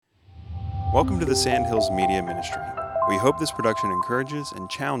Welcome to the Sandhills Media Ministry. We hope this production encourages and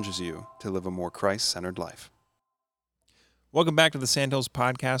challenges you to live a more Christ-centered life. Welcome back to the Sandhills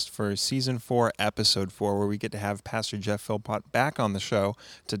Podcast for Season 4, Episode 4, where we get to have Pastor Jeff Philpott back on the show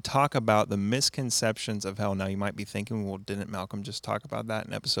to talk about the misconceptions of hell. Now, you might be thinking, well, didn't Malcolm just talk about that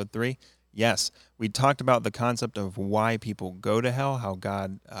in Episode 3? Yes, we talked about the concept of why people go to hell, how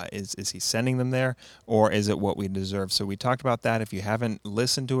God, is he sending them there, or is it what we deserve? So we talked about that. If you haven't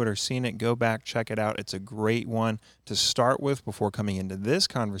listened to it or seen it, go back, check it out. It's a great one to start with before coming into this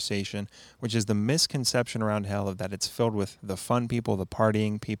conversation, which is the misconception around hell of that it's filled with the fun people, the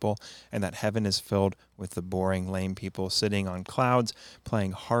partying people, and that heaven is filled with the boring, lame people sitting on clouds,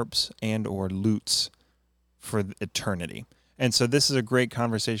 playing harps and or lutes for eternity. And so this is a great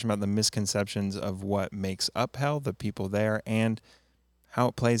conversation about the misconceptions of what makes up hell, the people there, and how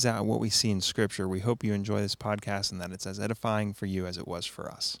it plays out, what we see in Scripture. We hope you enjoy this podcast and that it's as edifying for you as it was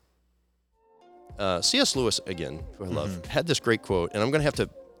for us. C.S. Lewis, again, who I love, had this great quote, and I'm going to have to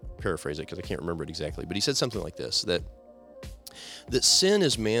paraphrase it because I can't remember it exactly, but he said something like this, that sin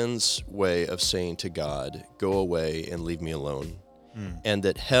is man's way of saying to God, go away and leave me alone, and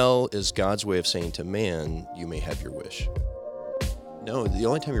that hell is God's way of saying to man, you may have your wish. No, the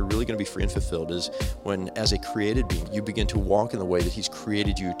only time you're really going to be free and fulfilled is when, as a created being, you begin to walk in the way that He's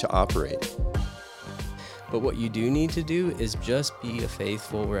created you to operate. But what you do need to do is just be a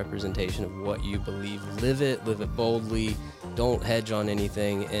faithful representation of what you believe. Live it boldly, don't hedge on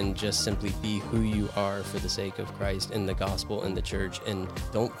anything, and just simply be who you are for the sake of Christ and the gospel and the church. And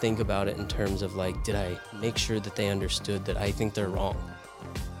don't think about it in terms of like, did I make sure that they understood that I think they're wrong?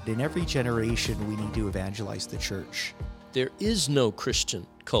 In every generation, we need to evangelize the church. There is no Christian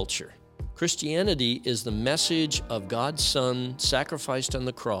culture. Christianity is the message of God's Son sacrificed on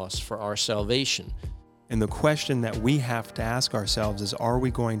the cross for our salvation. And the question that we have to ask ourselves is, are we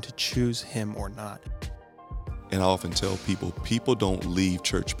going to choose Him or not? And I often tell people don't leave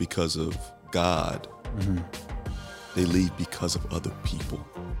church because of God. They leave because of other people.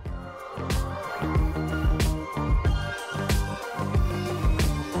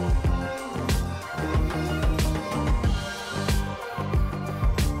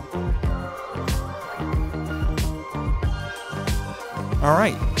 All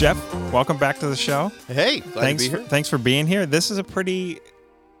right, Jeff, welcome back to the show. Hey, glad to be here. Thanks for being here. This is a pretty,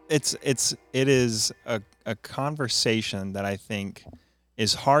 it is a conversation that I think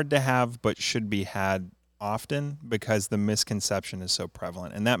is hard to have, but should be had often because the misconception is so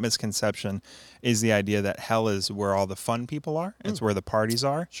prevalent. And that misconception is the idea that hell is where all the fun people are. It's where the parties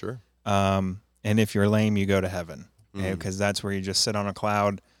are. Sure. And if you're lame, you go to heaven, because that's where you just sit on a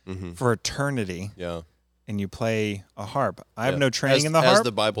cloud for eternity. Yeah. And you play a harp. I have no training in the harp. As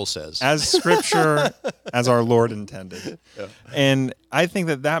the Bible says. As Scripture, as our Lord intended. Yeah. And I think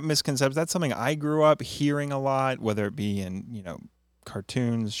that misconception, that's something I grew up hearing a lot, whether it be in,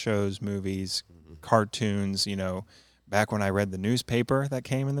 cartoons, shows, movies, cartoons, back when I read the newspaper that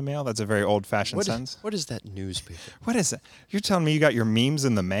came in the mail. That's a very old-fashioned sentence. What is that newspaper? What is that? You're telling me you got your memes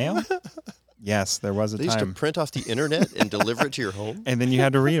in the mail? Yes, there was a They time. used to print off the internet and deliver it to your home? And then you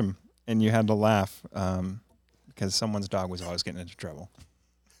had to read them. And you had to laugh because someone's dog was always getting into trouble.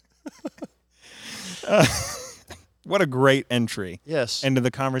 What a great entry into the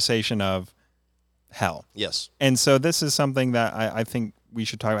conversation of hell. Yes. And so this is something that I think we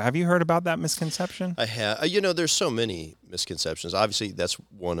should talk about. Have you heard about that misconception? I have. There's so many misconceptions. Obviously, that's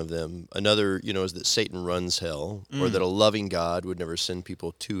one of them. Another, is that Satan runs hell, or that a loving God would never send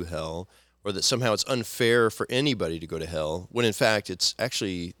people to hell, or that somehow it's unfair for anybody to go to hell, when in fact it's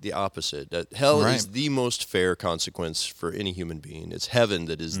actually the opposite. That hell is the most fair consequence for any human being. It's heaven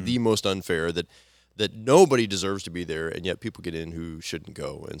that is the most unfair, that nobody deserves to be there, and yet people get in who shouldn't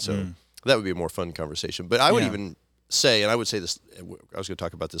go. And so that would be a more fun conversation. But I would even say, and I would say this, I was going to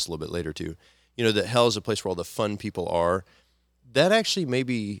talk about this a little bit later too, that hell is a place where all the fun people are. That actually may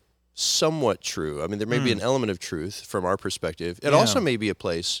be somewhat true. I mean, there may be an element of truth from our perspective. It also may be a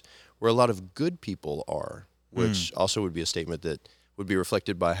place where a lot of good people are, which also would be a statement that would be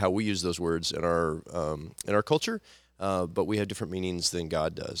reflected by how we use those words in our culture, but we have different meanings than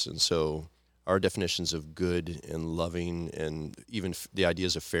God does. And so our definitions of good and loving and even the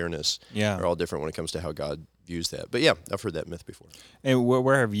ideas of fairness are all different when it comes to how God views that. But yeah, I've heard that myth before. And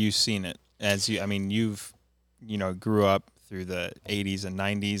where have you seen it? You've grew up through the 80s and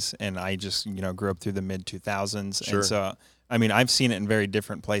 90s, and I just, grew up through the mid-2000s. Sure. And so, I've seen it in very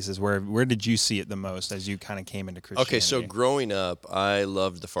different places. Where did you see it the most as you kind of came into Christianity? Okay, so growing up, I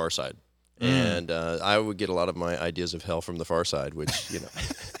loved The Far Side. And I would get a lot of my ideas of hell from The Far Side, which,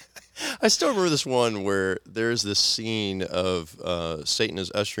 I still remember this one where there's this scene of Satan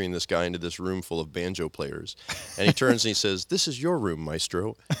is ushering this guy into this room full of banjo players, and he turns and he says, "This is your room,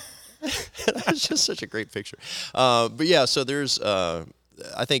 maestro." It's just such a great picture. But yeah, so there's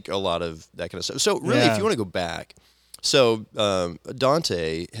I think a lot of that kind of stuff. So really, if you want to go back. So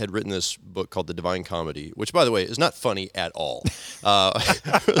Dante had written this book called The Divine Comedy, which, by the way, is not funny at all.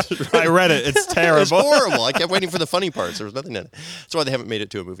 I read it. It's terrible. It's horrible. I kept waiting for the funny parts. There was nothing in it. That's why they haven't made it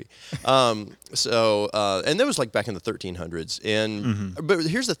to a movie. And that was like back in the 1300s. And but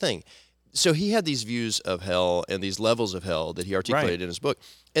here's the thing. So he had these views of hell and these levels of hell that he articulated in his book.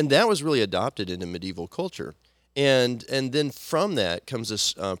 And that was really adopted into medieval culture. And then from that comes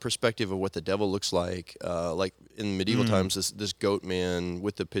this perspective of what the devil looks like in medieval times, this goat man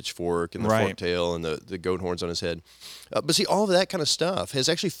with the pitchfork and the forked tail and the goat horns on his head. But see, all of that kind of stuff has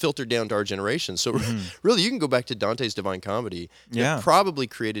actually filtered down to our generation. So really, you can go back to Dante's Divine Comedy. That probably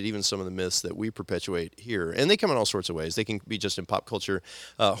created even some of the myths that we perpetuate here. And they come in all sorts of ways. They can be just in pop culture.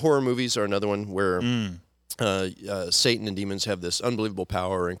 Horror movies are another one where... Satan and demons have this unbelievable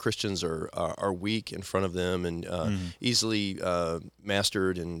power, and Christians are weak in front of them and easily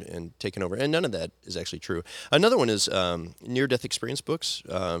mastered and taken over. And none of that is actually true. Another one is near-death experience books.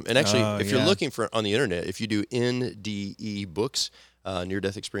 And actually, if you're looking for on the internet, if you do NDE books,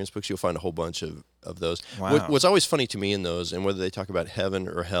 near-death experience books, you'll find a whole bunch of those. Wow. What's always funny to me in those, and whether they talk about heaven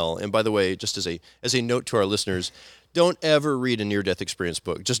or hell, and by the way, just as a note to our listeners, don't ever read a near-death experience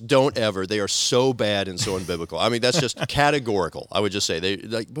book. Just don't ever. They are so bad and so unbiblical. I mean, that's just categorical. I would just say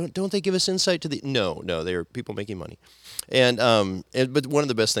but don't they give us insight to the? No, they are people making money, and but one of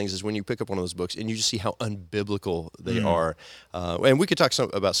the best things is when you pick up one of those books and you just see how unbiblical they are. And we could talk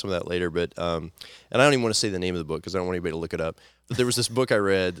about some of that later, but and I don't even want to say the name of the book because I don't want anybody to look it up. But there was this book I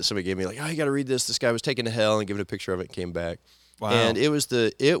read that somebody gave me, like, oh, you got to read this. This guy was taken to hell, and given a picture of it and came back. Wow. And it was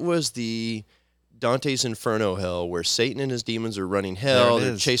the Dante's Inferno hell, where Satan and his demons are running hell.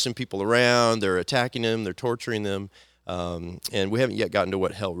 They're chasing people around. They're attacking them. They're torturing them. And we haven't yet gotten to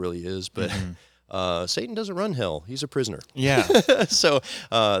what hell really is, but Satan doesn't run hell. He's a prisoner. Yeah. So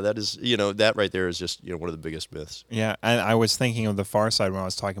that is, that right there is just, one of the biggest myths. Yeah, and I was thinking of The Far Side when I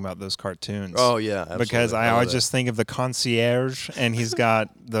was talking about those cartoons. Oh, yeah, absolutely. Because I always just think of the concierge, and he's got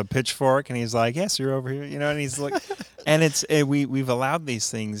the pitchfork, and he's like, yes, you're over here, and he's like, and we've allowed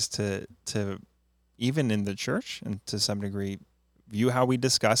these things to even in the church and to some degree view how we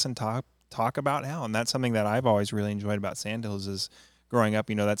discuss and talk about hell. And that's something that I've always really enjoyed about Sandhills is growing up,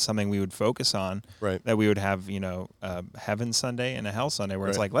 that's something we would focus on, right? That we would have, Heaven Sunday and a Hell Sunday where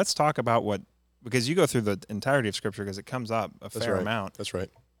it's like, let's talk about because you go through the entirety of Scripture because it comes up a fair amount. That's right.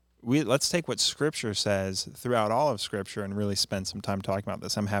 Let's take what Scripture says throughout all of Scripture and really spend some time talking about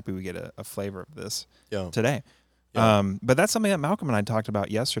this. I'm happy we get a flavor of this today. Yeah. But that's something that Malcolm and I talked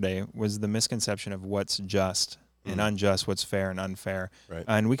about yesterday was the misconception of what's just and unjust, what's fair and unfair. Right.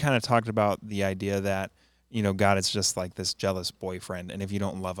 And we kind of talked about the idea that, God is just like this jealous boyfriend. And if you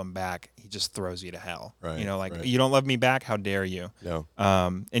don't love him back, he just throws you to hell. Right. You don't love me back, how dare you? No.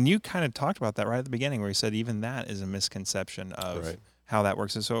 And you kind of talked about that right at the beginning where you said even that is a misconception of how that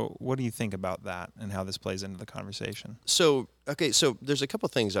works. And so what do you think about that and how this plays into the conversation? So there's a couple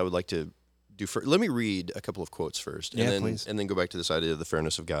of things I would like to do first. Let me read a couple of quotes first, please. And then go back to this idea of the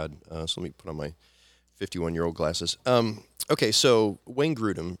fairness of God. So let me put on my 51-year-old glasses. So Wayne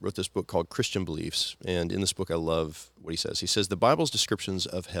Grudem wrote this book called Christian Beliefs, and in this book I love what he says. He says, the Bible's descriptions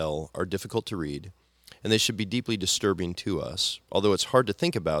of hell are difficult to read, and they should be deeply disturbing to us. Although it's hard to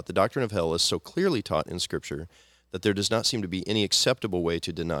think about, the doctrine of hell is so clearly taught in Scripture that there does not seem to be any acceptable way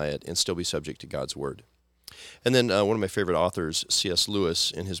to deny it and still be subject to God's Word. And then one of my favorite authors, C.S.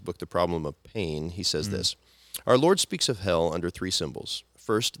 Lewis, in his book, The Problem of Pain, he says this, our Lord speaks of hell under three symbols.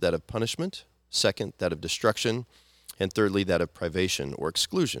 First, that of punishment. Second, that of destruction. And thirdly, that of privation or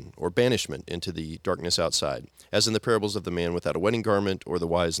exclusion or banishment into the darkness outside, as in the parables of the man without a wedding garment or the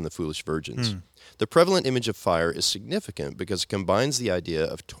wise and the foolish virgins. The prevalent image of fire is significant because it combines the idea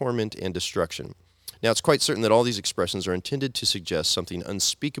of torment and destruction. Now, it's quite certain that all these expressions are intended to suggest something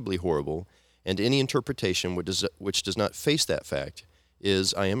unspeakably horrible, and any interpretation which does not face that fact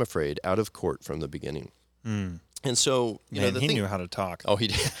is, I am afraid, out of court from the beginning. And so, he knew how to talk. Oh, he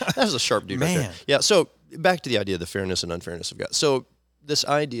did. That was a sharp dude right there. Yeah, so back to the idea of the fairness and unfairness of God. So this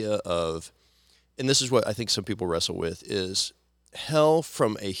idea of, and this is what I think some people wrestle with, is hell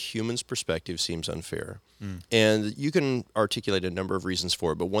from a human's perspective seems unfair. And you can articulate a number of reasons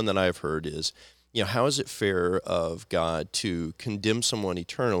for it, but one that I've heard is, how is it fair of God to condemn someone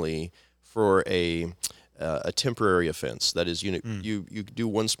eternally for a temporary offense? That is, you do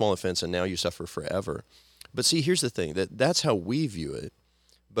one small offense and now you suffer forever. But see, here's the thing, that's how we view it.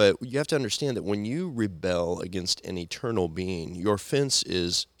 But you have to understand that when you rebel against an eternal being, your offense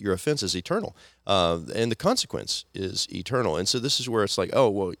is eternal, and the consequence is eternal. And so this is where it's like, oh,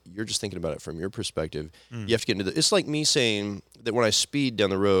 well, you're just thinking about it from your perspective. You have to get into it's like me saying that when I speed down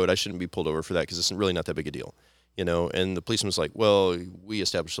the road, I shouldn't be pulled over for that because it's really not that big a deal. And the policeman's like, well, we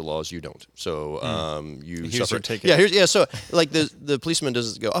establish the laws, you don't. So you Here's suffer. your ticket. Yeah, so like the policeman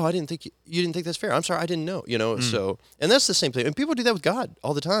doesn't go, oh, I didn't think you didn't think that's fair. I'm sorry, I didn't know. So and that's the same thing. And people do that with God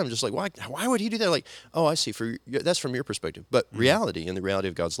all the time. Just like, why would he do that? Like, oh, I see. That's from your perspective. But reality and the reality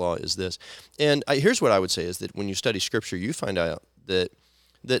of God's law is this. And here's what I would say is that when you study Scripture, you find out that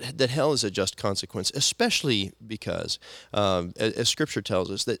hell is a just consequence, especially because, as Scripture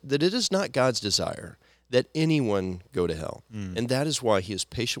tells us, that it is not God's desire that anyone go to hell. And that is why he is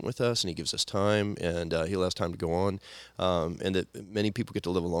patient with us and he gives us time and he allows time to go on. And that many people get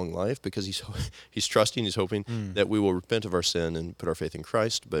to live a long life because he's trusting, he's hoping that we will repent of our sin and put our faith in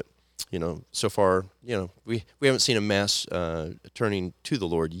Christ. But, so far, we haven't seen a mass turning to the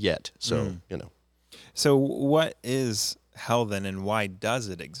Lord yet. So, So what is hell then, and why does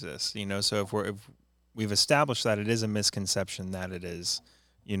it exist? So if we've established that it is a misconception that it is,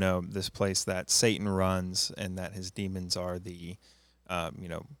 this place that Satan runs and that his demons are the,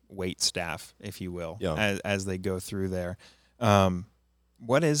 wait staff, if you will, as they go through there.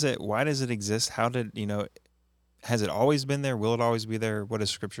 What is it? Why does it exist? How did, has it always been there? Will it always be there? What does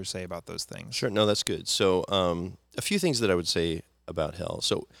Scripture say about those things? Sure. No, that's good. So a few things that I would say about hell.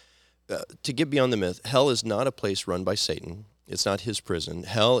 So to get beyond the myth, hell is not a place run by Satan. It's not his prison.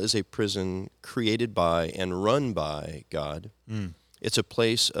 Hell is a prison created by and run by God. It's a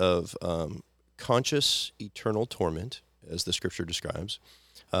place of conscious, eternal torment, as the Scripture describes,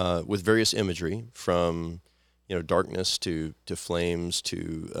 with various imagery from, darkness to flames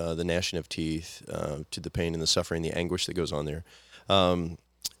to the gnashing of teeth to the pain and the suffering, the anguish that goes on there.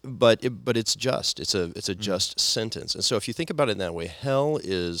 But it's just. It's a just sentence. And so if you think about it in that way, hell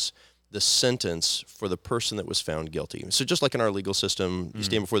is the sentence for the person that was found guilty. So just like in our legal system, you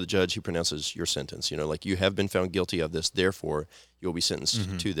stand before the judge, he pronounces your sentence. Like you have been found guilty of this, therefore you will be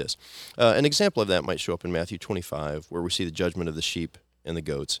sentenced to this. An example of that might show up in Matthew 25, where we see the judgment of the sheep and the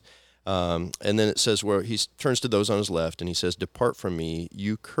goats. And then it says where he turns to those on his left and he says, "Depart from me,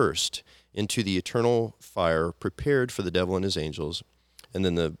 you cursed, into the eternal fire prepared for the devil and his angels." And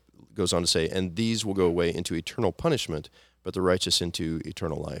then goes on to say, "And these will go away into eternal punishment, but the righteous into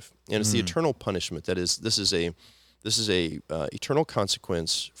eternal life." And it's the eternal punishment that is. This is a eternal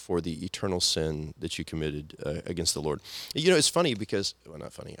consequence for the eternal sin that you committed against the Lord. It's funny because, well,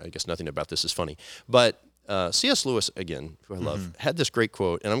 not funny. I guess nothing about this is funny. But C.S. Lewis, again, who I love, had this great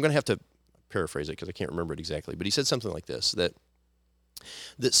quote, and I'm going to have to paraphrase it because I can't remember it exactly. But he said something like this: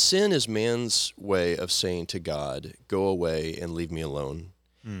 that sin is man's way of saying to God, "Go away and leave me alone."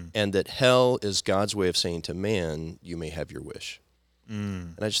 And that hell is God's way of saying to man, "You may have your wish."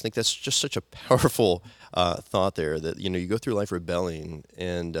 And I just think that's just such a powerful thought there, that you go through life rebelling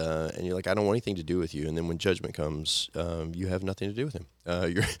and you're like, "I don't want anything to do with you," and then when judgment comes, you have nothing to do with him.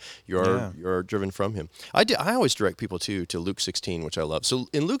 You're driven from him. I always direct people to Luke 16, which I love. So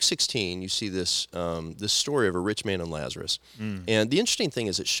in Luke 16, you see this story of a rich man and Lazarus, and the interesting thing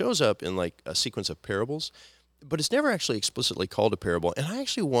is it shows up in like a sequence of parables. But it's never actually explicitly called a parable. And I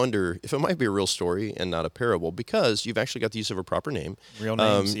actually wonder if it might be a real story and not a parable, because you've actually got the use of a proper name. Real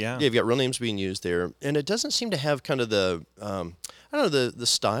names, yeah. Yeah, you've got real names being used there. And it doesn't seem to have kind of the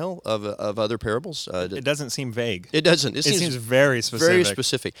style of other parables. It doesn't seem vague. It doesn't. It seems very specific. Very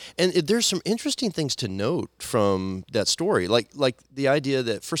specific. And there's some interesting things to note from that story. Like the idea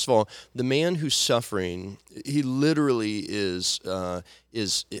that, first of all, the man who's suffering, he literally is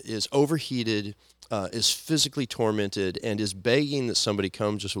overheated, is physically tormented, and is begging that somebody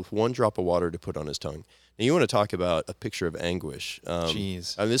come just with one drop of water to put on his tongue. Now, you want to talk about a picture of anguish.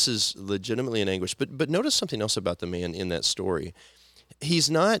 Jeez. This is legitimately an anguish. But notice something else about the man in that story. He's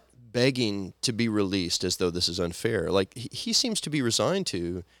not begging to be released as though this is unfair. Like, he seems to be resigned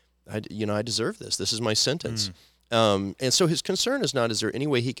to, I deserve this. This is my sentence. And so his concern is not, is there any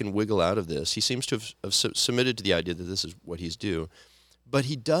way he can wiggle out of this? He seems to have submitted to the idea that this is what he's due. But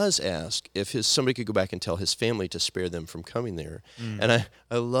he does ask if somebody could go back and tell his family to spare them from coming there. And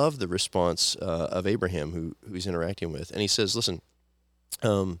I love the response of Abraham, who he's interacting with. And he says, listen,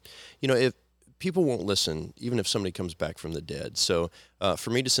 if people won't listen, even if somebody comes back from the dead. So for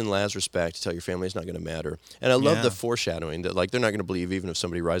me to send Lazarus back to tell your family is not going to matter. And I love the foreshadowing that, like, they're not going to believe even if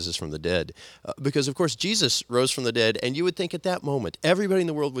somebody rises from the dead. Because, of course, Jesus rose from the dead, and you would think at that moment everybody in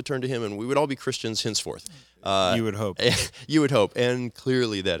the world would turn to him, and we would all be Christians henceforth. You would hope. You would hope. And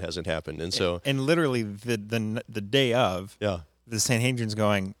clearly that hasn't happened. And so, and literally the day of, the Sanhedrin's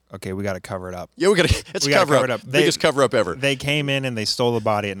going, okay, we got to cover it up. Yeah, it's We gotta cover cover it up. up. Biggest cover up ever. They came in and they stole the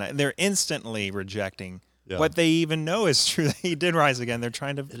body at night. They're instantly rejecting what they even know is true, that he did rise again. They're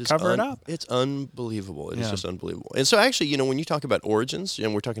trying to cover it up. It's unbelievable. It is just unbelievable. And so actually, when you talk about origins,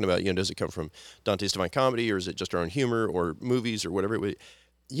 and we're talking about, does it come from Dante's Divine Comedy, or is it just our own humor or movies or whatever?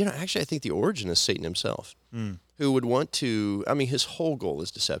 Actually, I think the origin is Satan himself, who would want to, his whole goal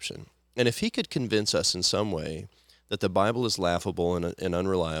is deception. And if he could convince us in some way that the Bible is laughable and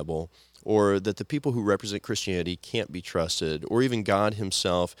unreliable, or that the people who represent Christianity can't be trusted, or even God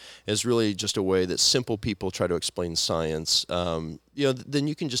himself is really just a way that simple people try to explain science, then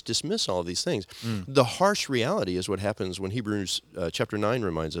you can just dismiss all of these things. The harsh reality is what happens when Hebrews chapter 9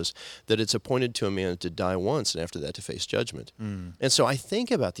 reminds us that it's appointed to a man to die once and after that to face judgment. And so I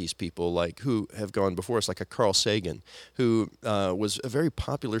think about these people who have gone before us, like a Carl Sagan, who was a very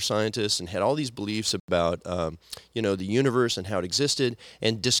popular scientist and had all these beliefs about the universe and how it existed,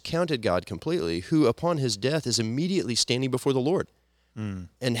 and discounted God completely, who upon his death is immediately standing before the Lord.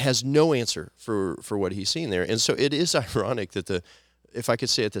 And has no answer for what he's seen there. And so it is ironic that if I could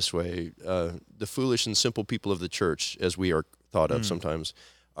say it this way, the foolish and simple people of the church, as we are thought of sometimes,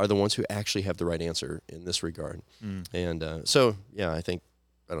 are the ones who actually have the right answer in this regard. And I think,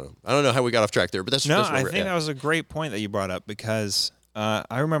 I don't know how we got off track there, but that's where I we're think at. that was a great point that you brought up, because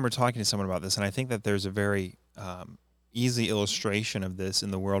I remember talking to someone about this, and I think that there's a very easy illustration of this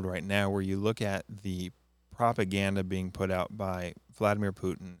in the world right now, where you look at the propaganda being put out by Vladimir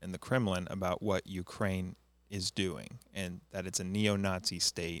Putin and the Kremlin about what Ukraine is doing, and that it's a neo-Nazi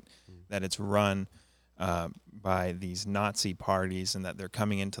state, that it's run by these Nazi parties, and that they're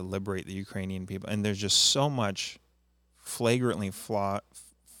coming in to liberate the Ukrainian people. And there's just so much flagrantly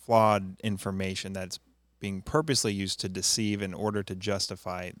flawed information that's being purposely used to deceive in order to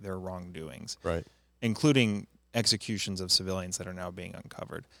justify their wrongdoings, Right. including executions of civilians that are now being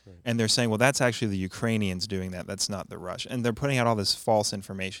uncovered. Right. And they're saying, well, that's actually the Ukrainians doing that. That's not the Russians. And they're putting out all this false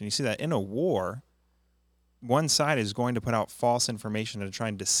information. You see that in a war, one side is going to put out false information to try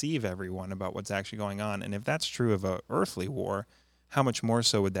and deceive everyone about what's actually going on. And if that's true of an earthly war, how much more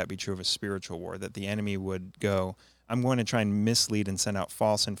so would that be true of a spiritual war? That the enemy would go, I'm going to try and mislead and send out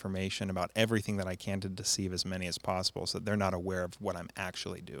false information about everything that I can to deceive as many as possible, so that they're not aware of what I'm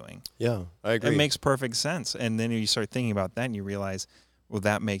actually doing. Yeah, I agree. It makes perfect sense. And then you start thinking about that and you realize, well,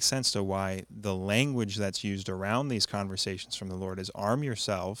 that makes sense to why the language that's used around these conversations from the Lord is arm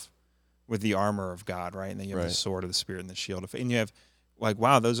yourself with the armor of God, right? And then you have the sword of the Spirit and the shield of faith. And you have, like,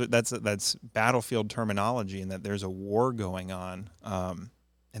 wow, that's battlefield terminology, and that there's a war going on.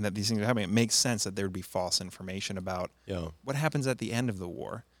 And that these things are happening. It makes sense that there would be false information about what happens at the end of the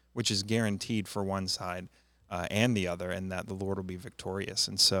war, which is guaranteed for one side and the other, and that the Lord will be victorious.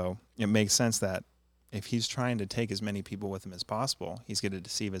 And so it makes sense that if he's trying to take as many people with him as possible, he's going to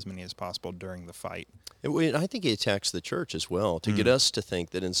deceive as many as possible during the fight. I think he attacks the church as well to get us to think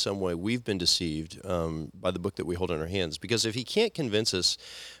that in some way we've been deceived by the book that we hold in our hands. Because if he can't convince us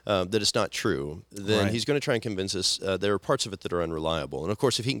that it's not true, then he's going to try and convince us there are parts of it that are unreliable. And of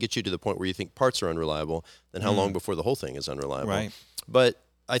course, if he can get you to the point where you think parts are unreliable, then how long before the whole thing is unreliable? Right. But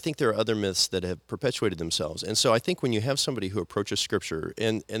I think there are other myths that have perpetuated themselves. And so I think when you have somebody who approaches Scripture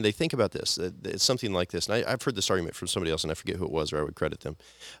and they think about this, it's something like this. And I've heard this argument from somebody else, and I forget who it was, or I would credit them.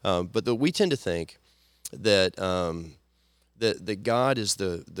 But we tend to think that that God is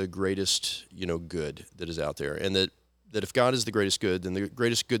the greatest good that is out there, and that if God is the greatest good, then the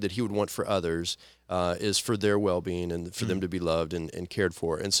greatest good that he would want for others is for their well-being and for them to be loved and cared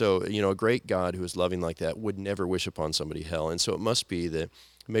for. And so, a great God who is loving like that would never wish upon somebody hell. And so it must be that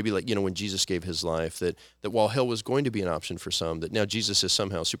maybe like, when Jesus gave his life, that while hell was going to be an option for some, that now Jesus has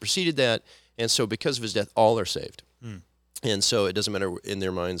somehow superseded that. And so because of his death, all are saved. And so it doesn't matter in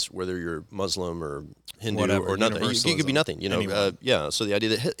their minds whether you're Muslim or Hindu or nothing. You could be nothing, so the idea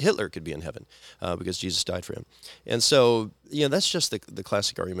that Hitler could be in heaven because Jesus died for him. And so, that's just the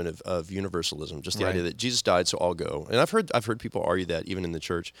classic argument of universalism, just the idea that Jesus died, so all go. And I've heard people argue that even in the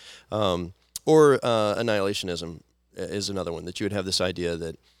church. Or annihilationism is another one, that you would have this idea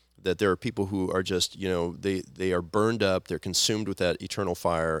that there are people who are just, they are burned up, they're consumed with that eternal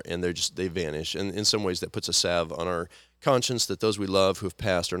fire, and they vanish. And in some ways that puts a salve on our conscience that those we love who have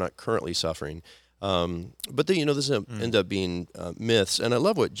passed are not currently suffering. But then, this end up being myths. And I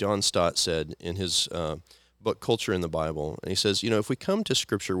love what John Stott said in his book, Culture in the Bible. And he says, if we come to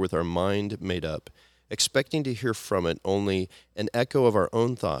Scripture with our mind made up, expecting to hear from it only an echo of our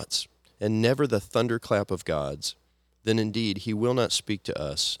own thoughts and never the thunderclap of God's, then indeed he will not speak to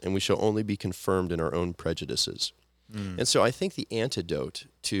us, and we shall only be confirmed in our own prejudices. And so I think the antidote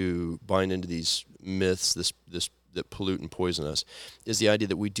to buying into these myths, this that pollute and poison us, is the idea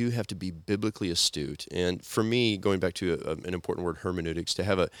that we do have to be biblically astute. And for me, going back to an important word, hermeneutics, to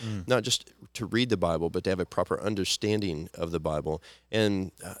have not just to read the Bible, but to have a proper understanding of the Bible.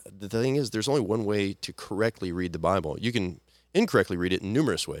 And the thing is, there's only one way to correctly read the Bible. You can incorrectly read it in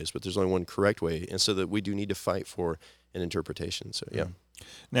numerous ways, but there's only one correct way. And so that we do need to fight for an interpretation. So, yeah.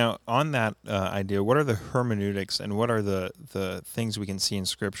 Now, on that idea, what are the hermeneutics and what are the things we can see in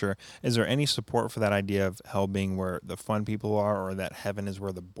Scripture? Is there any support for that idea of hell being where the fun people are, or that heaven is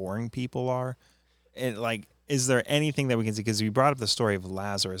where the boring people are? And is there anything that we can see? Because we brought up the story of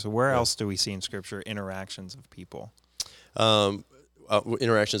Lazarus. Where else do we see in Scripture interactions of people?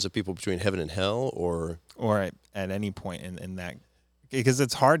 Interactions of people between heaven and hell, or at any point in that, because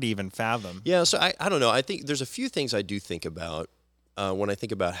it's hard to even fathom. Yeah, so I don't know. I think there's a few things I do think about when I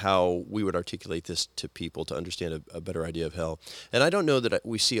think about how we would articulate this to people to understand a better idea of hell. And I don't know that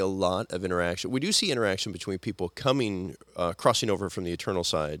we see a lot of interaction. We do see interaction between people crossing over from the eternal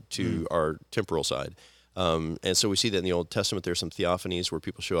side to our temporal side. And so we see that in the Old Testament. There's some theophanies where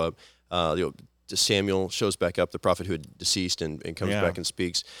people show up. Samuel shows back up, the prophet who had deceased, and comes back and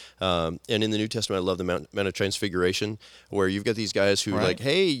speaks. And in the New Testament, I love the Mount of Transfiguration, where you've got these guys who are like,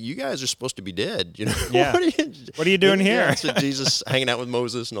 hey, you guys are supposed to be dead. Yeah. What are you doing here? Yeah, so Jesus hanging out with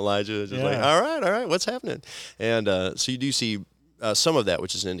Moses and Elijah, just like, all right, what's happening? And so you do see some of that,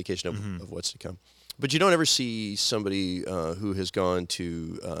 which is an indication of what's to come. But you don't ever see somebody who has gone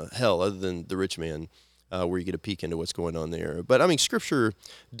to hell, other than the rich man, where you get a peek into what's going on there. But I mean, Scripture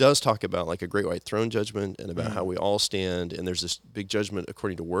does talk about like a great white throne judgment and about how we all stand, and there's this big judgment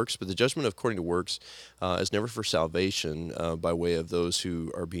according to works, but the judgment according to works is never for salvation by way of those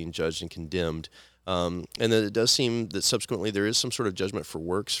who are being judged and condemned. And then it does seem that subsequently there is some sort of judgment for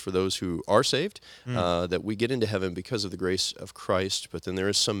works for those who are saved, that we get into heaven because of the grace of Christ, but then there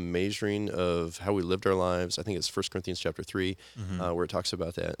is some measuring of how we lived our lives. I think it's 1 Corinthians chapter 3 where it talks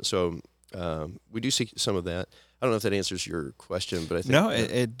about that. So we do see some of that. I don't know if that answers your question, but I think... No,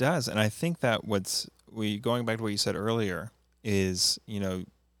 it does. And I think that going back to what you said earlier is,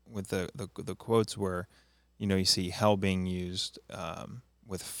 with the quotes where, you see hell being used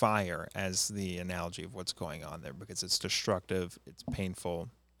with fire as the analogy of what's going on there, because it's destructive, it's painful,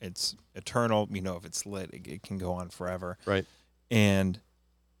 it's eternal. If it's lit, it can go on forever. Right. And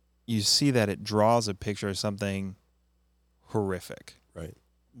you see that it draws a picture of something horrific. Right.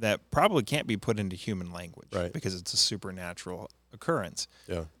 That probably can't be put into human language, right, because it's a supernatural occurrence.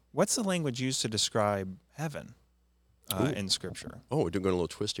 Yeah. What's the language used to describe heaven in Scripture? Oh, we're doing a little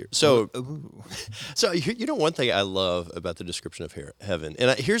twist here. So, so one thing I love about the description of heaven,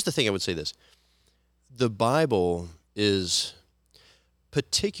 and here's the thing I would say this. The Bible is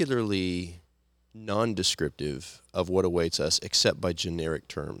particularly non-descriptive of what awaits us except by generic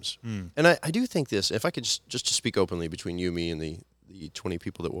terms. And I do think this, if I could just to speak openly between you, me, and the 20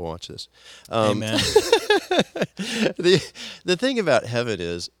 people that will watch this. Amen. The thing about heaven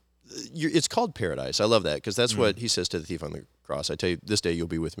is, it's called paradise. I love that, because that's what he says to the thief on the cross. I tell you, this day you'll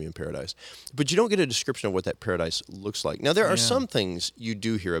be with me in paradise. But you don't get a description of what that paradise looks like. Now, there are some things you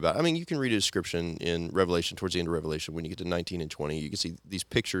do hear about. I mean, you can read a description in Revelation, towards the end of Revelation, when you get to 19 and 20. You can see these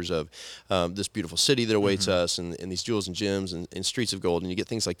pictures of this beautiful city that awaits us, and these jewels and gems and streets of gold. And you get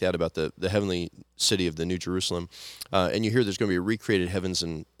things like that about the heavenly city of the New Jerusalem. And you hear there's going to be a recreated heavens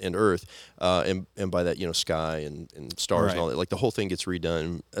and earth, and by that, sky and stars and all that. Like, the whole thing gets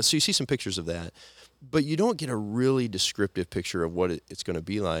redone. So you see some pictures of that. But you don't get a really descriptive picture of what it's going to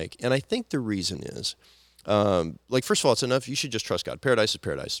be like. And I think the reason is, first of all, it's enough. You should just trust God. Paradise is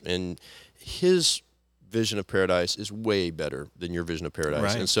paradise. And his vision of paradise is way better than your vision of paradise.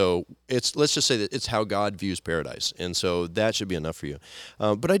 Right. And so let's just say that it's how God views paradise. And so that should be enough for you.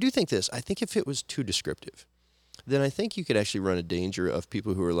 But I do think this. I think if it was too descriptive, then I think you could actually run a danger of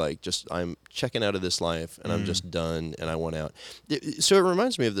people who are like, I'm checking out of this life and I'm just done and I want out. So it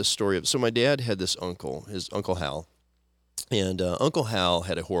reminds me of this story so my dad had this uncle, his Uncle Hal, and Uncle Hal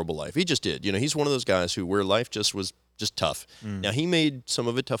had a horrible life. He just did. He's one of those guys where life just was just tough. Now, he made some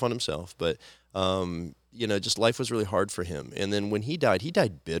of it tough on himself, but just life was really hard for him. And then when he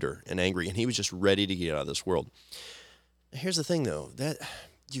died bitter and angry, and he was just ready to get out of this world. Here's the thing, though, that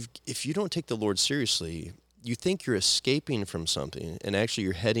if you don't take the Lord seriously, you think you're escaping from something, and actually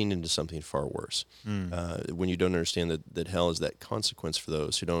you're heading into something far worse when you don't understand that hell is that consequence for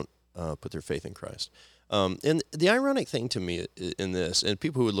those who don't put their faith in Christ. And the ironic thing to me in this, and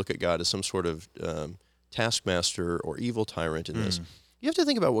people who would look at God as some sort of taskmaster or evil tyrant in this, you have to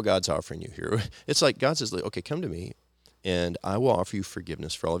think about what God's offering you here. It's like God says, okay, come to me, and I will offer you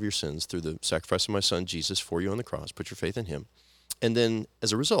forgiveness for all of your sins through the sacrifice of my son Jesus for you on the cross. Put your faith in him. And then,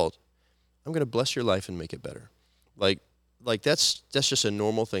 as a result, I'm going to bless your life and make it better. Like that's just a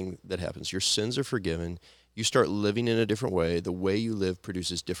normal thing that happens. Your sins are forgiven. You start living in a different way. The way you live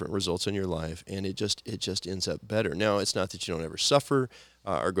produces different results in your life, and it just ends up better. Now, it's not that you don't ever suffer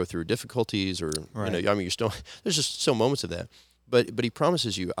or go through difficulties, or Right. I mean, you're still there's just still moments of that. But he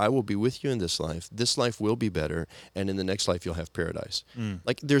promises you, I will be with you in this life. This life will be better, and in the next life you'll have paradise.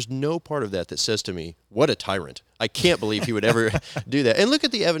 Like, there's no part of that says to me, what a tyrant. I can't believe he would ever do that. And look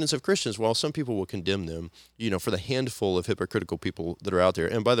at the evidence of Christians. While some people will condemn them, for the handful of hypocritical people that are out there.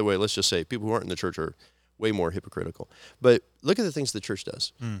 And by the way, let's just say people who aren't in the church are way more hypocritical. But look at the things the church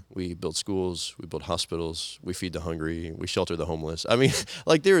does. We build schools, we build hospitals, we feed the hungry, we shelter the homeless. I mean,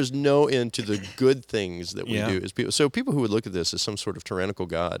 like, there is no end to the good things that we do as people. So people who would look at this as some sort of tyrannical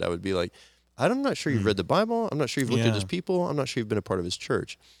God, I would be like, I'm not sure you've read the Bible. I'm not sure you've looked at his people. I'm not sure you've been a part of his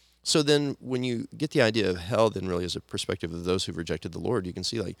church. So then when you get the idea of hell, then really as a perspective of those who've rejected the Lord, you can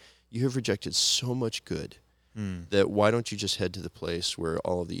see, like, you have rejected so much good. That why don't you just head to the place where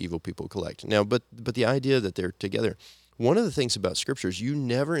all of the evil people collect? Now, but the idea that they're together, one of the things about Scripture is you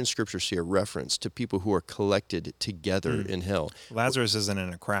never in Scripture see a reference to people who are collected together in hell. Lazarus isn't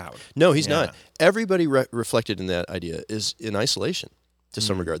in a crowd. No, he's not. Everybody reflected in that idea is in isolation to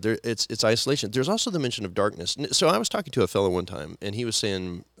some regard. It's isolation. There's also the mention of darkness. So I was talking to a fellow one time, and he was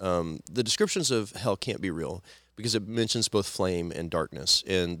saying the descriptions of hell can't be real because it mentions both flame and darkness,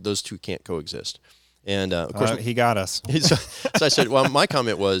 and those two can't coexist. And of course, He got us. so I said, well, my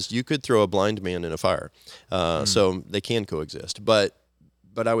comment was, you could throw a blind man in a fire, so they can coexist. But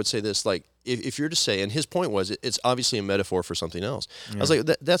I would say this, like, if you're to say, and his point was, it's obviously a metaphor for something else. I was like,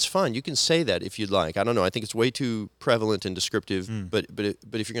 that's fine. You can say that if you'd like. I don't know. I think it's way too prevalent and descriptive. But if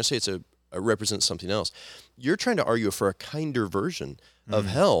you're going to say it's a represents something else, you're trying to argue for a kinder version of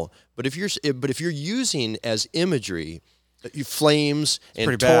hell. But if you're using as imagery flames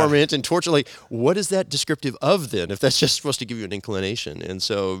and torment and torture, like, what is that descriptive of then, if that's just supposed to give you an inclination? And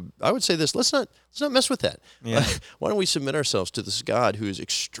so I would say this, let's not mess with that. Why don't we submit ourselves to this God who is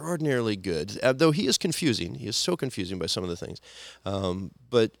extraordinarily good, though he is confusing. He is so confusing by some of the things.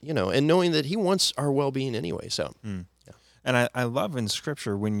 But and knowing that he wants our well-being anyway. So And I love in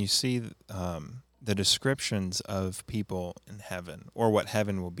Scripture when you see the descriptions of people in heaven, or what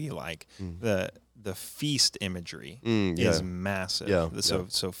heaven will be like. The feast imagery is massive.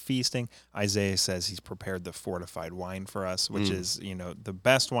 So feasting, Isaiah says he's prepared the fortified wine for us, which is, the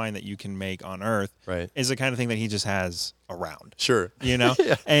best wine that you can make on earth, is the kind of thing that he just has around. Sure.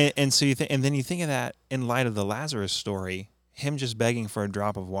 And so and then you think of that in light of the Lazarus story, him just begging for a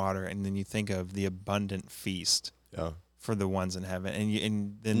drop of water, and then you think of the abundant feast. For the ones in heaven,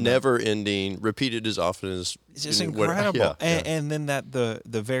 and then never ending, repeated as often as it's just incredible. And then that the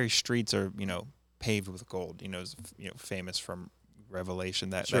very streets are paved with gold. Is famous from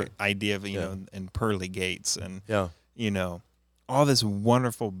Revelation, that idea of and pearly gates, and all this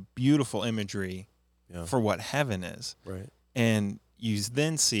wonderful, beautiful imagery for what heaven is. Right. And you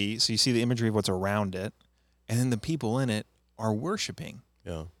then see the imagery of what's around it, and then the people in it are worshiping.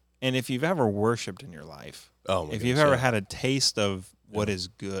 Yeah. And if you've ever worshipped in your life, if you've ever had a taste of what is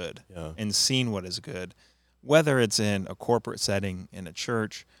good and seen what is good, whether it's in a corporate setting in a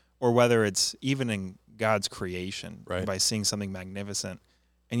church, or whether it's even in God's creation, by seeing something magnificent,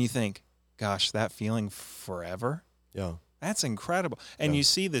 and you think, gosh, that feeling forever? Yeah. That's incredible. And you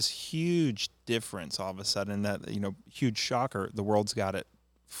see this huge difference all of a sudden, that, huge shocker, the world's got it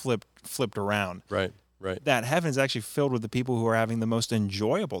flipped around. Right. That heaven is actually filled with the people who are having the most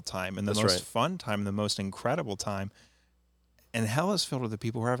enjoyable time and the most fun time and the most incredible time. And hell is filled with the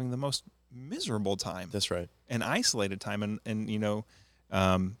people who are having the most miserable time. That's right. And isolated time. And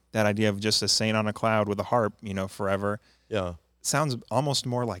that idea of just a saint on a cloud with a harp, forever. Yeah. Sounds almost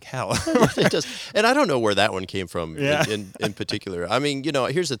more like hell. It does. And I don't know where that one came from in particular. I mean,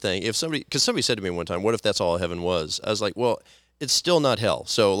 here's the thing. Because somebody said to me one time, what if that's all heaven was? I was like, well, it's still not hell.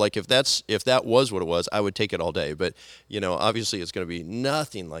 So, like, if that was what it was, I would take it all day. But, obviously it's going to be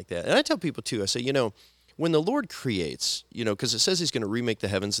nothing like that. And I tell people too, I say, when the Lord creates, because it says he's going to remake the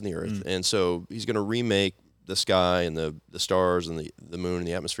heavens and the earth. And so he's going to remake the sky and the stars and the moon and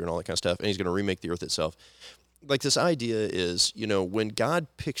the atmosphere and all that kind of stuff. And he's going to remake the earth itself. Like, this idea is, when God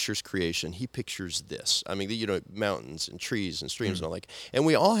pictures creation, he pictures this. I mean, mountains and trees and streams and all that. And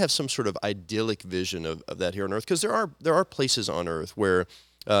we all have some sort of idyllic vision of that here on earth, because there are places on earth where,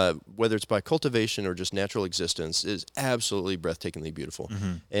 whether it's by cultivation or just natural existence, is absolutely breathtakingly beautiful.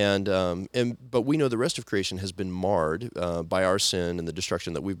 But we know the rest of creation has been marred by our sin and the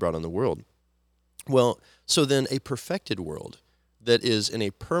destruction that we've brought on the world. Well, so then a perfected world that is in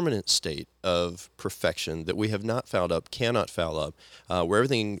a permanent state of perfection that we have not fouled up, cannot foul up, where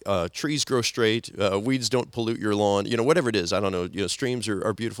everything, trees grow straight, weeds don't pollute your lawn, whatever it is. I don't know, streams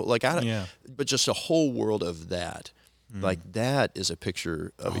are beautiful. Like, but just a whole world of that. Like, that is a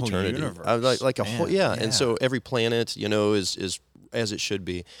picture of eternity. Universe. Like a whole, yeah. And so every planet, is as it should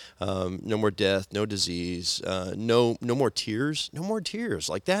be. No more death, no disease, no more tears, no more tears.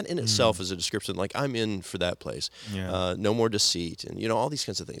 Like, that in itself is a description. Like, I'm in for that place. Yeah. No more deceit, and all these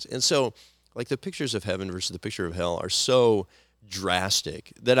kinds of things. And so, like, the pictures of heaven versus the picture of hell are so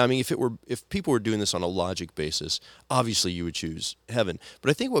drastic that, I mean, if people were doing this on a logic basis, obviously you would choose heaven.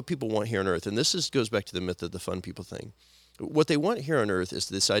 But I think what people want here on earth, and this goes back to the myth of the fun people thing. What they want here on earth is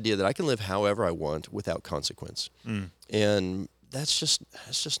this idea that I can live however I want without consequence. And that's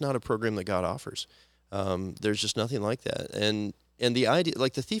just not a program that God offers. There's just nothing like that. And the idea,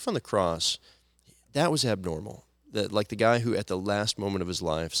 like the thief on the cross, that was abnormal. That, like, the guy who at the last moment of his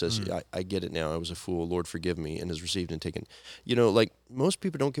life says, I get it now, I was a fool, Lord forgive me, and is received and taken. Like, most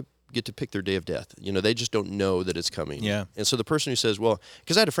people don't get to pick their day of death. They just don't know that it's coming. Yeah. And so the person who says, well,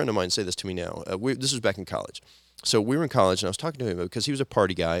 because I had a friend of mine say this to me now. This was back in college. So we were in college, and I was talking to him because he was a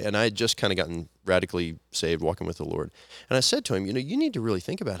party guy, and I had just kind of gotten radically saved, walking with the Lord. And I said to him, you need to really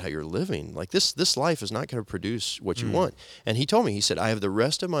think about how you're living. Like, this life is not going to produce what you want. And he told me, he said, I have the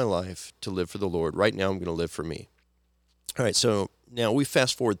rest of my life to live for the Lord. Right now I'm going to live for me. All right, so now we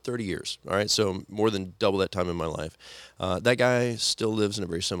fast forward 30 years, all right, so more than double that time in my life. That guy still lives in a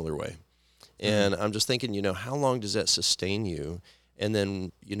very similar way. And I'm just thinking, how long does that sustain you? And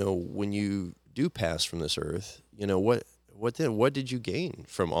then, when you do pass from this earth, what did you gain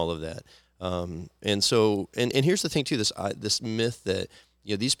from all of that? And so, and here's the thing too, this myth that,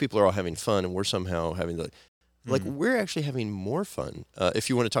 these people are all having fun and we're somehow having we're actually having more fun. If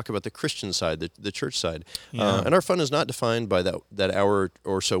you want to talk about the Christian side, the church side, and our fun is not defined by that hour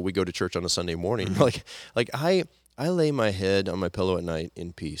or so we go to church on a Sunday morning. I lay my head on my pillow at night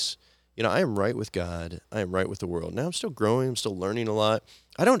in peace. I am right with God. I am right with the world. Now I'm still growing. I'm still learning a lot.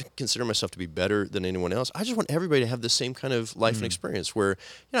 I don't consider myself to be better than anyone else. I just want everybody to have the same kind of life and experience where,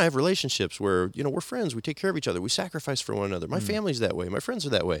 I have relationships where, we're friends. We take care of each other. We sacrifice for one another. My family's that way. My friends are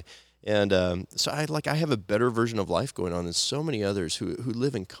that way. And so I have a better version of life going on than so many others who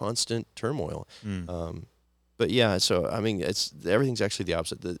live in constant turmoil. But yeah, so I mean, everything's actually the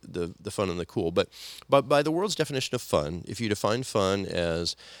opposite, the fun and the cool. But by the world's definition of fun, if you define fun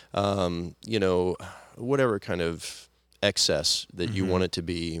as, whatever kind of excess that you want it to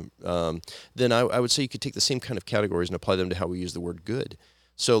be, then I would say you could take the same kind of categories and apply them to how we use the word good.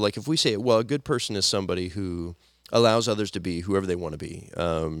 So, like, if we say, well, a good person is somebody who allows others to be whoever they want to be.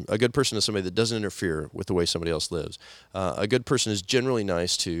 A good person is somebody that doesn't interfere with the way somebody else lives. A good person is generally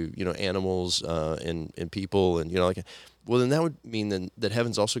nice to animals and people, and well, then that would mean that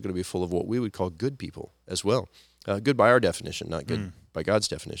heaven's also going to be full of what we would call good people as well. Good by our definition, not good by God's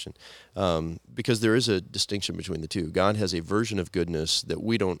definition, because there is a distinction between the two. God has a version of goodness that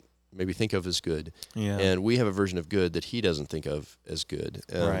we don't maybe think of as good, and we have a version of good that He doesn't think of as good.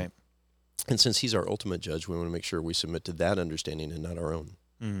 Right. And since He's our ultimate judge, we want to make sure we submit to that understanding and not our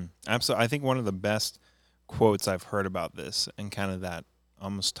own. Absolutely. I think one of the best quotes I've heard about this and kind of that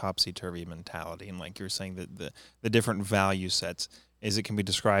almost topsy-turvy mentality, and like you're saying, that the different value sets, is it can be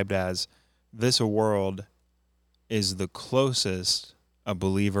described as this world is the closest a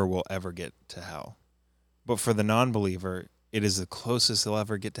believer will ever get to hell. But for the non-believer, it is the closest they'll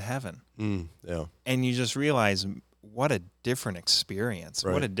ever get to heaven. Yeah. And you just realize what a different experience,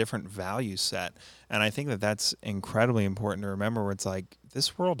 right. What a different value set. And I think that's incredibly important to remember, where it's like,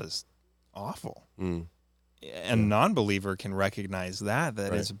 this world is awful. A non-believer can recognize that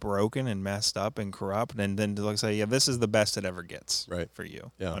right. It's broken and messed up and corrupt, and then to say, yeah, this is the best it ever gets for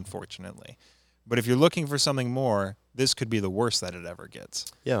you, unfortunately. But if you're looking for something more, this could be the worst that it ever gets.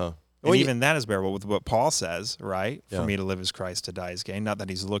 Yeah. And even that is bearable with what Paul says, right? For me to live is Christ, to die is gain. Not that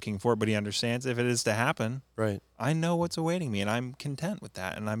he's looking for it, but he understands if it is to happen, right? I know what's awaiting me, and I'm content with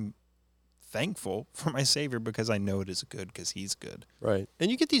that, and I'm thankful for my Savior because I know it is good because he's good. Right.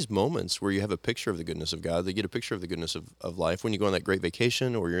 And you get these moments where you have a picture of the goodness of God. They get a picture of the goodness of life when you go on that great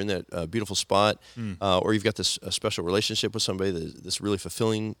vacation, or you're in that beautiful spot, or you've got this special relationship with somebody that's really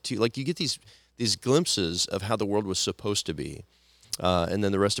fulfilling to you. Like, you get these glimpses of how the world was supposed to be. And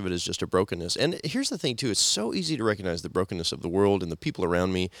then the rest of it is just a brokenness. And here's the thing, too. It's so easy to recognize the brokenness of the world and the people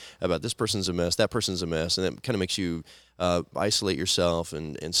around me, about this person's a mess, that person's a mess, and that kind of makes you isolate yourself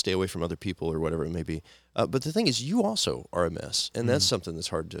and stay away from other people or whatever it may be. But the thing is, you also are a mess, and that's something that's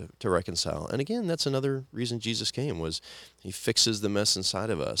hard to reconcile. And again, that's another reason Jesus came, was he fixes the mess inside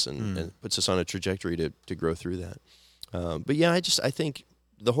of us and puts us on a trajectory to grow through that. But yeah, I think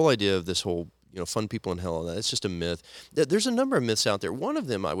the whole idea of this whole, fun people in hell, it's just a myth. There's a number of myths out there. One of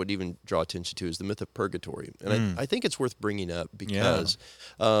them I would even draw attention to is the myth of purgatory. And I think it's worth bringing up because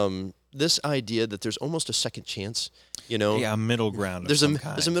this idea that there's almost a second chance, a middle ground. There's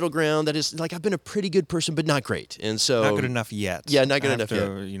a middle ground that is like, I've been a pretty good person, but not great. And so not good enough yet. Yeah, not good enough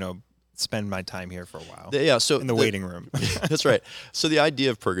yet. Spend my time here for a while. So in the waiting room. That's right. So the idea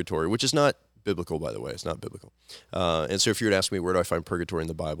of purgatory, which is not biblical, by the way, it's not biblical. And so if you were to ask me, where do I find purgatory in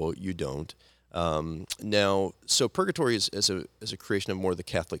the Bible? You don't. So purgatory is a creation of more of the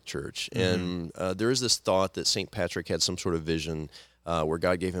Catholic Church, and there is this thought that St. Patrick had some sort of vision where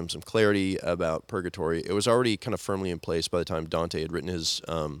God gave him some clarity about purgatory. It was already kind of firmly in place by the time Dante had written his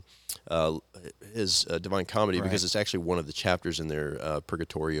Divine Comedy, because it's actually one of the chapters in there,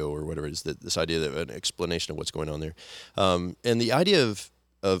 Purgatorio or whatever it is, this idea of an explanation of what's going on there. And the idea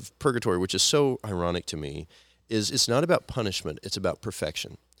of purgatory, which is so ironic to me, is it's not about punishment, it's about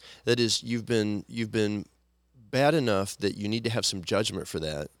perfection. That is, you've been bad enough that you need to have some judgment for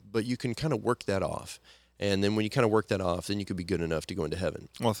that, but you can kind of work that off. And then when you kind of work that off, then you could be good enough to go into heaven.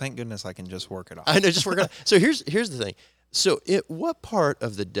 Well, thank goodness I can just work it off. I know, just work it off. So here's the thing. So what part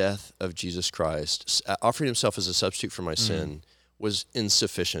of the death of Jesus Christ, offering himself as a substitute for my sin, was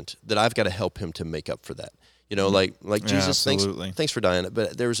insufficient that I've got to help him to make up for that? Like Jesus, thanks for dying.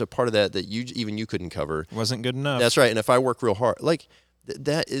 But there was a part of that even you couldn't cover. It wasn't good enough. That's right. And if I work real hard,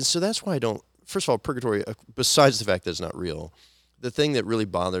 so that's why I don't. First of all, purgatory, besides the fact that it's not real, the thing that really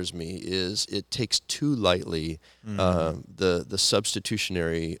bothers me is it takes too lightly the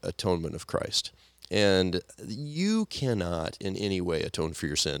substitutionary atonement of Christ. And you cannot in any way atone for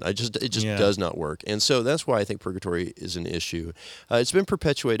your sin. It just does not work. And so that's why I think purgatory is an issue. It's been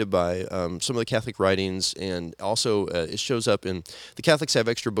perpetuated by some of the Catholic writings, and also it shows up in, the Catholics have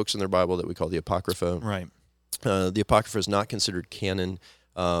extra books in their Bible that we call the Apocrypha. Right. The Apocrypha is not considered canon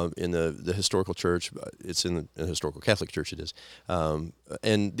in the historical church. It's in the historical Catholic Church, it is.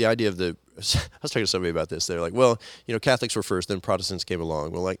 And the idea of I was talking to somebody about this. They're like, well, Catholics were first, then Protestants came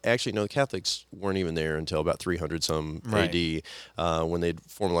along. Well, actually, no, the Catholics weren't even there until about 300 some AD, when they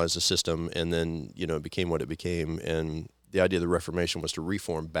formalized the system, and then, it became what it became. And the idea of the Reformation was to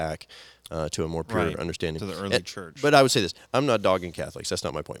reform back to a more pure understanding. To the early church. But I would say this, I'm not dogging Catholics. That's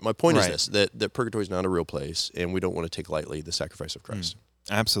not my point. My point is this, that purgatory is not a real place, and we don't want to take lightly the sacrifice of Christ.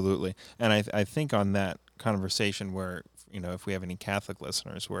 Absolutely. And I think on that conversation where, if we have any Catholic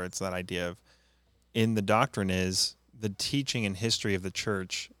listeners, where it's that idea of, in the doctrine is, the teaching and history of the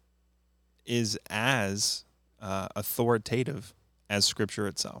church is as authoritative as Scripture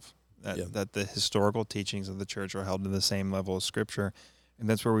itself. That the historical teachings of the church are held to the same level as Scripture. And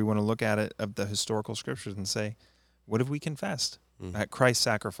that's where we want to look at it, of the historical Scriptures, and say, what have we confessed? That Christ's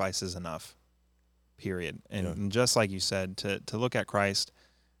sacrifice is enough, period. And just like you said, to look at Christ,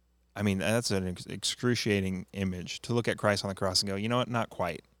 I mean, that's an excruciating image, to look at Christ on the cross and go, you know what, not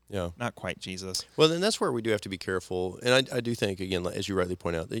quite. Yeah. Not quite, Jesus. Well, then that's where we do have to be careful. And I do think, again, as you rightly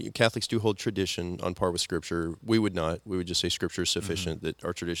point out, that Catholics do hold tradition on par with Scripture. We would not. We would just say Scripture is sufficient, that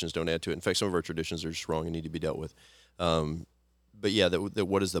our traditions don't add to it. In fact, some of our traditions are just wrong and need to be dealt with. But yeah, that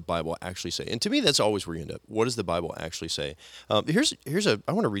what does the Bible actually say? And to me, that's always where you end up. What does the Bible actually say? I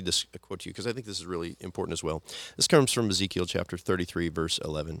want to read this quote to you, because I think this is really important as well. This comes from Ezekiel chapter 33, verse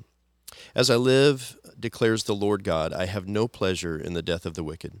 11. As I live, declares the Lord God, I have no pleasure in the death of the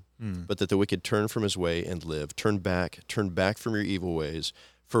wicked, but that the wicked turn from his way and live. Turn back from your evil ways.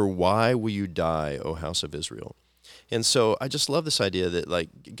 For why will you die, O house of Israel? And so I just love this idea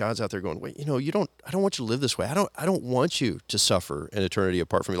that God's out there going, wait, I don't want you to live this way. I don't want you to suffer an eternity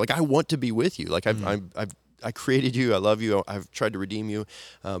apart from me. I want to be with you. I created you. I love you. I've tried to redeem you,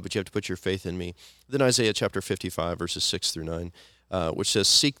 but you have to put your faith in me. Then Isaiah chapter 55, verses 6 through 9. Which says,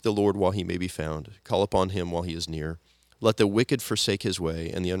 seek the Lord while he may be found. Call upon him while he is near. Let the wicked forsake his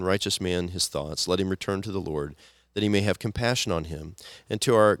way, and the unrighteous man his thoughts. Let him return to the Lord, that he may have compassion on him, and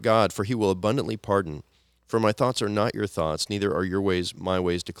to our God, for he will abundantly pardon. For my thoughts are not your thoughts, neither are your ways my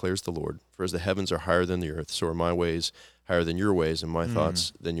ways, declares the Lord. For as the heavens are higher than the earth, so are my ways higher than your ways, and my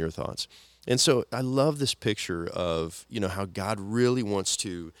thoughts than your thoughts. And so I love this picture of, how God really wants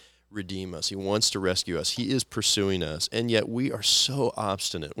to redeem us. He wants to rescue us. He is pursuing us. And yet we are so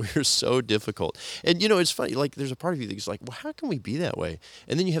obstinate. We are so difficult. And, it's funny, there's a part of you that's like, well, how can we be that way?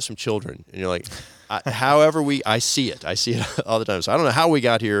 And then you have some children and you're like, I see it. I see it all the time. So I don't know how we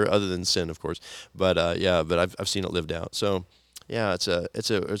got here other than sin, of course. But I've seen it lived out. So Yeah, it's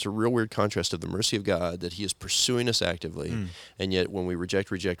a real weird contrast of the mercy of God that He is pursuing us actively, and yet when we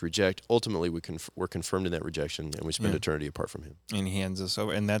reject, ultimately we're confirmed in that rejection, and we spend eternity apart from Him. And He hands us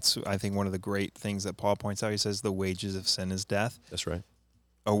over. And that's, I think, one of the great things that Paul points out. He says the wages of sin is death. That's right.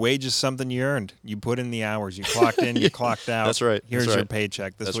 A wage is something you earned. You put in the hours. You clocked in, you clocked out. That's right. Here's That's your right.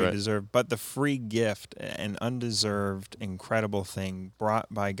 paycheck. This is what you deserve. But the free gift, an undeserved, incredible thing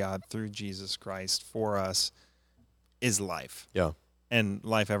brought by God through Jesus Christ for us is life. Yeah. And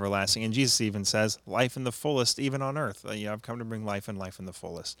life everlasting. And Jesus even says, life in the fullest, even on earth. I've come to bring life and life in the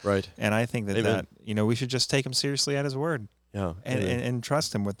fullest. Right. And I think that we should just take Him seriously at His word. Yeah. And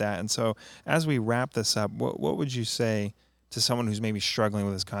trust Him with that. And so as we wrap this up, what would you say to someone who's maybe struggling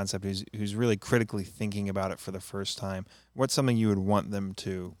with this concept, who's really critically thinking about it for the first time? What's something you would want them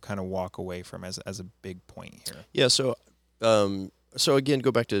to kind of walk away from as a big point here? Yeah. So again, I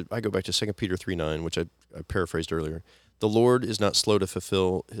go back to 2 Peter 3:9, which I paraphrased earlier. The Lord is not slow to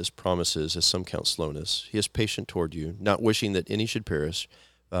fulfill His promises, as some count slowness. He is patient toward you, not wishing that any should perish,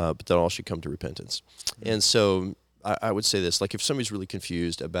 but that all should come to repentance. And so I would say this, like if somebody's really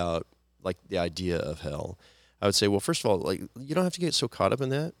confused about like the idea of hell, I would say, well, first of all, like you don't have to get so caught up in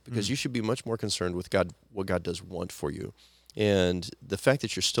that, because you should be much more concerned with God, what God does want for you. And the fact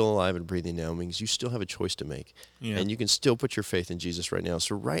that you're still alive and breathing now means you still have a choice to make. Yeah. And you can still put your faith in Jesus right now.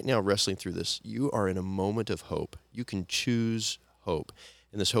 So right now, wrestling through this, you are in a moment of hope. You can choose hope.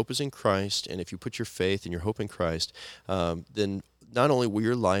 And this hope is in Christ. And if you put your faith and your hope in Christ, then not only will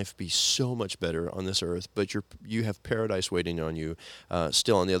your life be so much better on this earth, but you have paradise waiting on you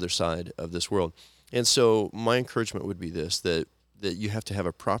still on the other side of this world. And so my encouragement would be this, that you have to have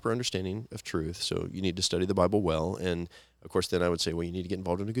a proper understanding of truth. So you need to study the Bible well. And of course, then I would say, well, you need to get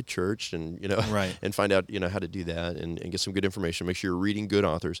involved in a good church and, right. and find out, how to do that and get some good information. Make sure you're reading good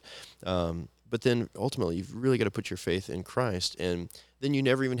authors. But then ultimately, you've really got to put your faith in Christ. And then you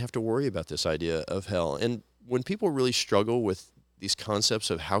never even have to worry about this idea of hell. And when people really struggle with these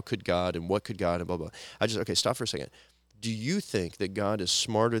concepts of how could God and what could God and blah, blah, stop for a second. Do you think that God is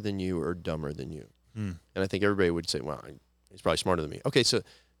smarter than you or dumber than you? And I think everybody would say, well, he's probably smarter than me. Okay, so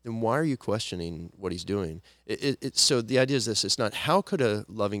then why are you questioning what He's doing? So the idea is this. It's not how could a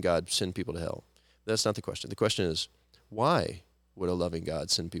loving God send people to hell? That's not the question. The question is, why would a loving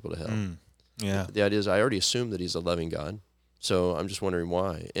God send people to hell? Yeah. The idea is I already assume that He's a loving God, so I'm just wondering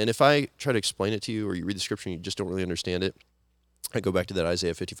why. And if I try to explain it to you or you read the Scripture and you just don't really understand it, I go back to that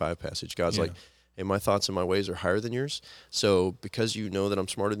Isaiah 55 passage. God's like, hey, my thoughts and my ways are higher than yours. So because you know that I'm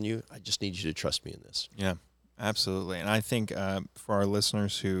smarter than you, I just need you to trust me in this. Yeah, absolutely. And I think for our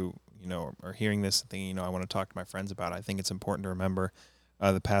listeners who, are hearing this and thinking, I want to talk to my friends about it, I think it's important to remember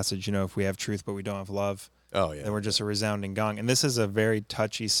the passage, if we have truth but we don't have love, then we're just a resounding gong. And this is a very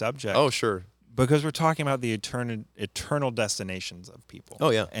touchy subject. Oh, sure. Because we're talking about the eternal destinations of people. Oh,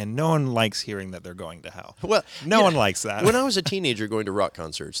 yeah. And no one likes hearing that they're going to hell. Well, no one likes that. When I was a teenager going to rock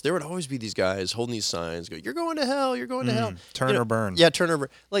concerts, there would always be these guys holding these signs, go, you're going to hell, you're going to hell. Turn or burn. Yeah, turn or burn.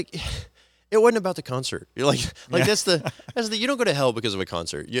 Like, it wasn't about the concert. You're like that's the you don't go to hell because of a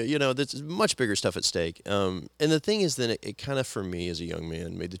concert. That's much bigger stuff at stake. And the thing is, then it kind of, for me as a young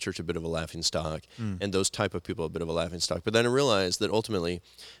man, made the church a bit of a laughingstock, and those type of people a bit of a laughingstock. But then I realized that ultimately,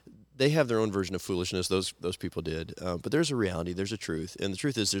 they have their own version of foolishness. Those people did. But there's a reality. There's a truth. And the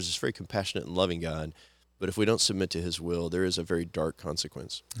truth is there's this very compassionate and loving God. But if we don't submit to His will, there is a very dark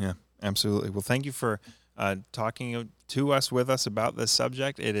consequence. Yeah, absolutely. Well, thank you for talking with us about this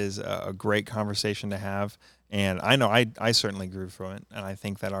subject. It is a great conversation to have. And I know I certainly grew from it. And I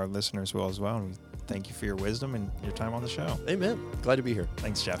think that our listeners will as well. And we thank you for your wisdom and your time on the show. Amen. Glad to be here.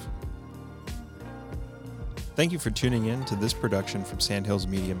 Thanks, Jeff. Thank you for tuning in to this production from Sandhills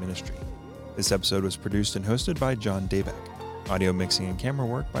Media Ministry. This episode was produced and hosted by John Dabeck. Audio mixing and camera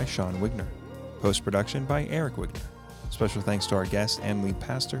work by Sean Wigner. Post-production by Eric Wigner. Special thanks to our guest and lead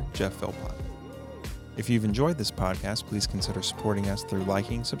pastor, Jeff Philpott. If you've enjoyed this podcast, please consider supporting us through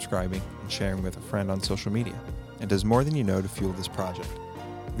liking, subscribing, and sharing with a friend on social media. It does more than you know to fuel this project.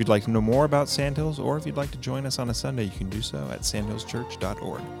 If you'd like to know more about Sandhills, or if you'd like to join us on a Sunday, you can do so at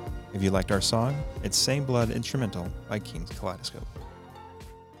sandhillschurch.org. If you liked our song, it's Same Blood Instrumental by King's Kaleidoscope.